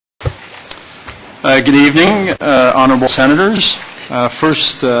Good evening, honorable senators.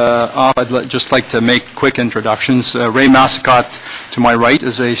 First off, I'd just like to make quick introductions. Ray Massicott, to my right,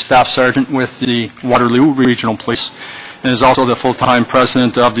 is a staff sergeant with the Waterloo Regional Police and is also the full-time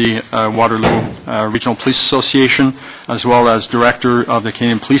president of the Waterloo Regional Police Association, as well as director of the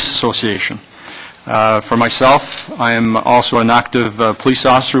Canadian Police Association. For myself, I am also an active police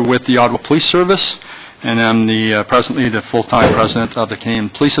officer with the Ottawa Police Service, and I'm presently the full-time president of the Canadian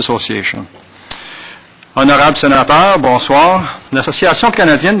Police Association. Honorable sénateur, bonsoir. L'Association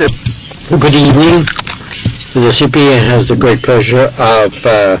canadienne de... Good evening. The CPA has the great pleasure of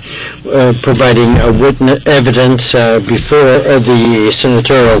providing witness evidence before the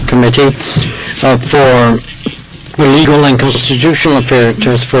Senatorial Committee for legal and constitutional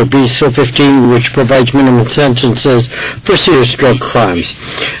affairs for Bill C-15, which provides minimum sentences for serious drug crimes.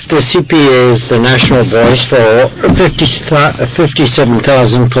 The CPA is the national voice for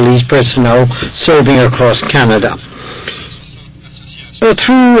 57,000 police personnel serving across Canada.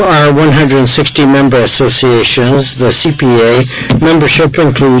 Through our 160 member associations, the CPA membership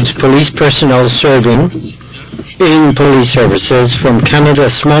includes police personnel serving in police services from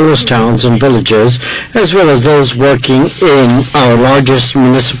Canada's smallest towns and villages, as well as those working in our largest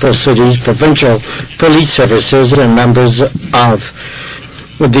municipal cities, provincial police services, and members of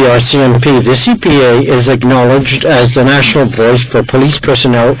the RCMP. The CPA is acknowledged as the national voice for police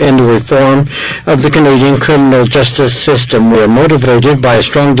personnel in the reform of the Canadian criminal justice system. We are motivated by a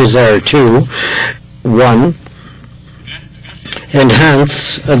strong desire to, 1,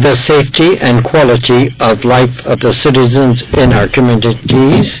 enhance the safety and quality of life of the citizens in our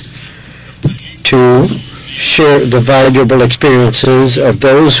communities. 2, share the valuable experiences of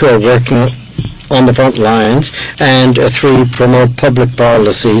those who are working on the front lines. And 3, promote public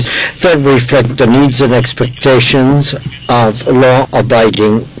policies that reflect the needs and expectations of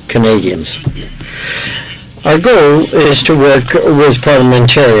law-abiding Canadians. Our goal is to work with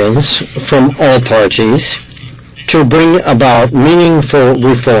parliamentarians from all parties to bring about meaningful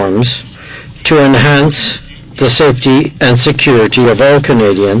reforms to enhance the safety and security of all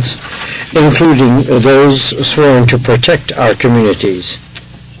Canadians, including those sworn to protect our communities.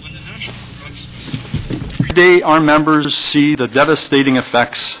 Today, our members see the devastating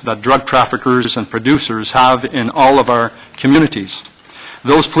effects that drug traffickers and producers have in all of our communities.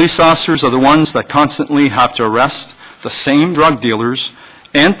 Those police officers are the ones that constantly have to arrest the same drug dealers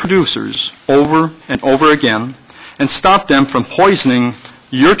and producers over and over again and stop them from poisoning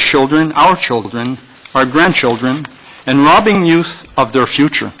your children, our grandchildren, and robbing youth of their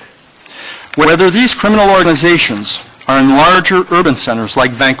future. Whether these criminal organizations are in larger urban centers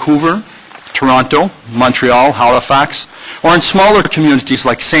like Vancouver, Toronto, Montreal, Halifax, or in smaller communities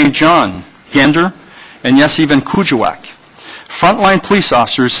like St. John, Gander, and yes, even Kuujjuaq, frontline police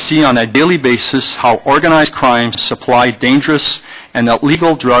officers see on a daily basis how organized crime supply dangerous and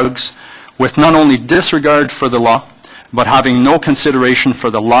illegal drugs with not only disregard for the law, but having no consideration for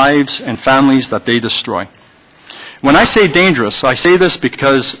the lives and families that they destroy. When I say dangerous, I say this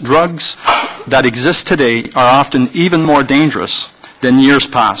because drugs that exist today are often even more dangerous than years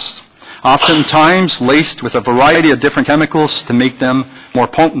past, oftentimes laced with a variety of different chemicals to make them more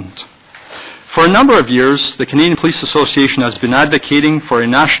potent. For a number of years, the Canadian Police Association has been advocating for a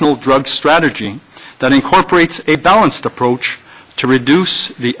national drug strategy that incorporates a balanced approach to reduce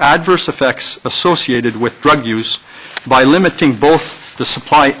the adverse effects associated with drug use by limiting both the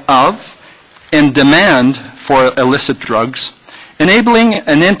supply of and demand for illicit drugs, enabling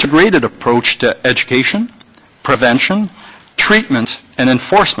an integrated approach to education, prevention, treatment, and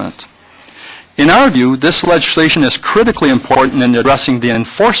enforcement. In our view, this legislation is critically important in addressing the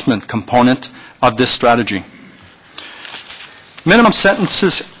enforcement component of this strategy. Minimum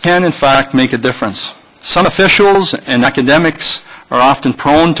sentences can, in fact, make a difference. Some officials and academics are often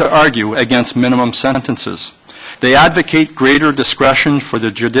prone to argue against minimum sentences. They advocate greater discretion for the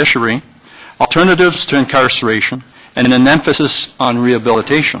judiciary, alternatives to incarceration, and an emphasis on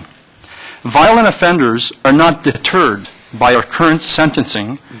rehabilitation. Violent offenders are not deterred by our current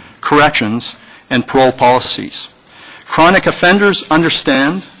sentencing, corrections, and parole policies. Chronic offenders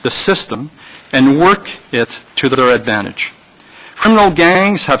understand the system and work it to their advantage. Criminal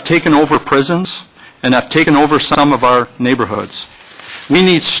gangs have taken over prisons and have taken over some of our neighborhoods. We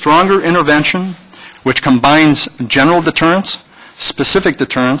need stronger intervention which combines general deterrence, specific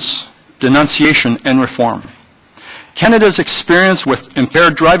deterrence, denunciation, and reform. Canada's experience with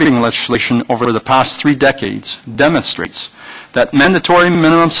impaired driving legislation over the past 3 decades demonstrates that mandatory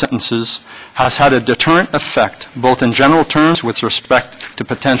minimum sentences has had a deterrent effect both in general terms with respect to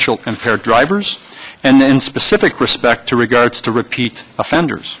potential impaired drivers and in specific respect to regards to repeat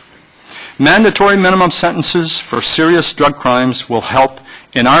offenders. Mandatory minimum sentences for serious drug crimes will help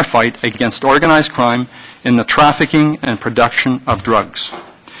in our fight against organized crime in the trafficking and production of drugs.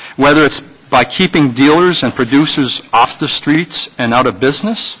 Whether it's by keeping dealers and producers off the streets and out of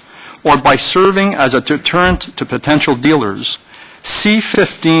business, or by serving as a deterrent to potential dealers,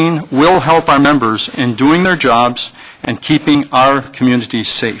 C-15 will help our members in doing their jobs and keeping our communities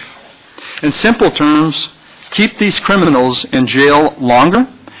safe. In simple terms, keep these criminals in jail longer,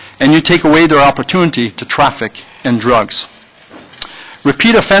 and you take away their opportunity to traffic in drugs.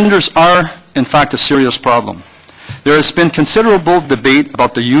 Repeat offenders are, in fact, a serious problem. There has been considerable debate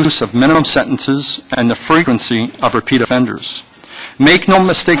about the use of minimum sentences and the frequency of repeat offenders. Make no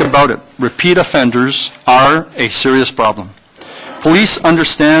mistake about it, repeat offenders are a serious problem. Police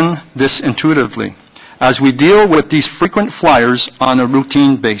understand this intuitively as we deal with these frequent flyers on a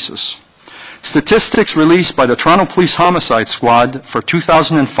routine basis. Statistics released by the Toronto Police Homicide Squad for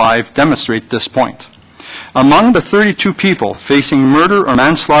 2005 demonstrate this point. Among the 32 people facing murder or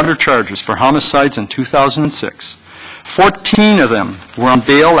manslaughter charges for homicides in 2006, 14 of them were on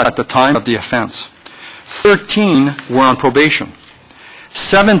bail at the time of the offense. 13 were on probation.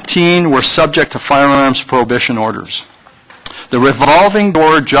 17 were subject to firearms prohibition orders. The revolving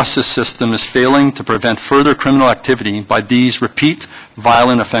door justice system is failing to prevent further criminal activity by these repeat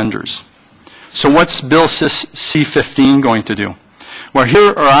violent offenders. So what's Bill C-15 going to do? Well, here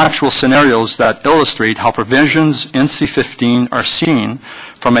are actual scenarios that illustrate how provisions in C-15 are seen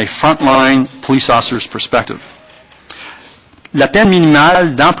from a frontline police officer's perspective. La peine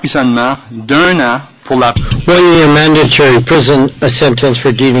minimale d'emprisonnement d'1 an pour la... 1-year mandatory prison sentence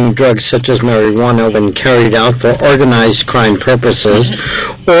for dealing drugs such as marijuana when carried out for organized crime purposes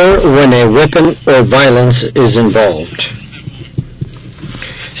or when a weapon or violence is involved.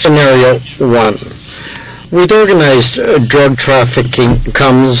 Scenario 1. With organized drug trafficking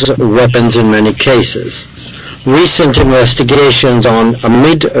comes weapons in many cases. Recent investigations on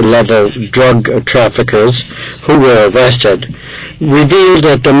mid-level drug traffickers who were arrested revealed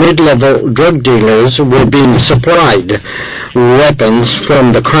that the mid-level drug dealers were being supplied weapons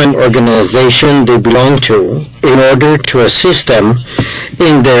from the crime organization they belong to in order to assist them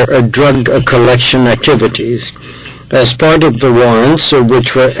in their drug collection activities. As part of the warrants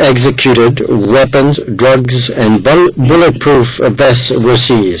which were executed, weapons, drugs, and bulletproof vests were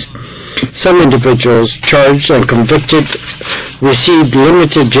seized. Some individuals charged and convicted received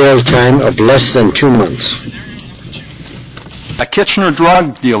limited jail time of less than 2 months. A Kitchener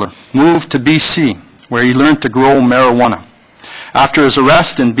drug dealer moved to BC, where he learned to grow marijuana. After his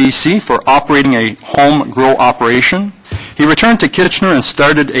arrest in BC for operating a home grow operation, he returned to Kitchener and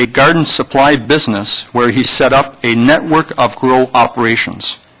started a garden supply business where he set up a network of grow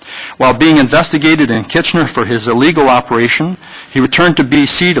operations. While being investigated in Kitchener for his illegal operation, he returned to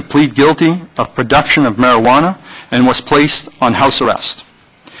BC to plead guilty of production of marijuana and was placed on house arrest.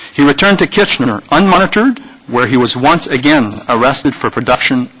 He returned to Kitchener unmonitored, where he was once again arrested for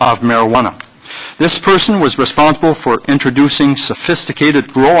production of marijuana. This person was responsible for introducing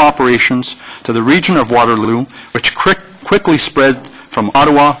sophisticated grow operations to the region of Waterloo, which quickly spread from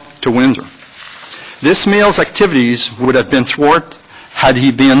Ottawa to Windsor. This male's activities would have been thwarted had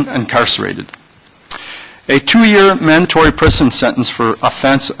he been incarcerated. A 2-year mandatory prison sentence for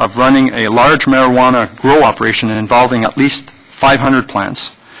offense of running a large marijuana grow operation involving at least 500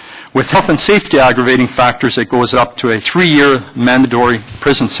 plants. With health and safety aggravating factors, it goes up to a 3-year mandatory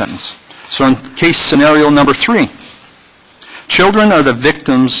prison sentence. So in case scenario number 3, children are the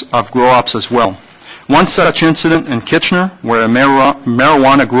victims of grow-ops as well. One such incident in Kitchener, where a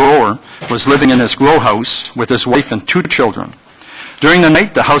marijuana grower was living in his grow house with his wife and 2 children. During the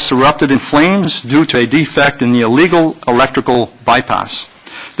night, the house erupted in flames due to a defect in the illegal electrical bypass.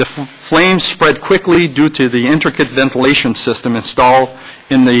 The flames spread quickly due to the intricate ventilation system installed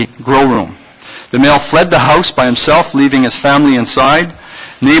in the grow room. The male fled the house by himself, leaving his family inside.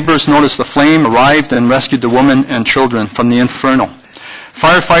 Neighbors noticed the flame, arrived, and rescued the woman and children from the inferno.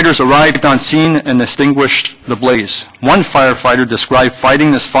 Firefighters arrived on scene and extinguished the blaze. One firefighter described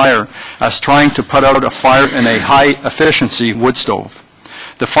fighting this fire as trying to put out a fire in a high-efficiency wood stove.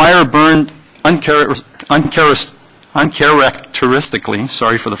 The fire burned uncharacteristically,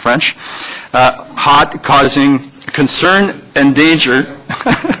 sorry for the French, hot, causing concern and danger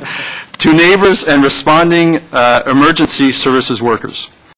to neighbors and responding emergency services workers.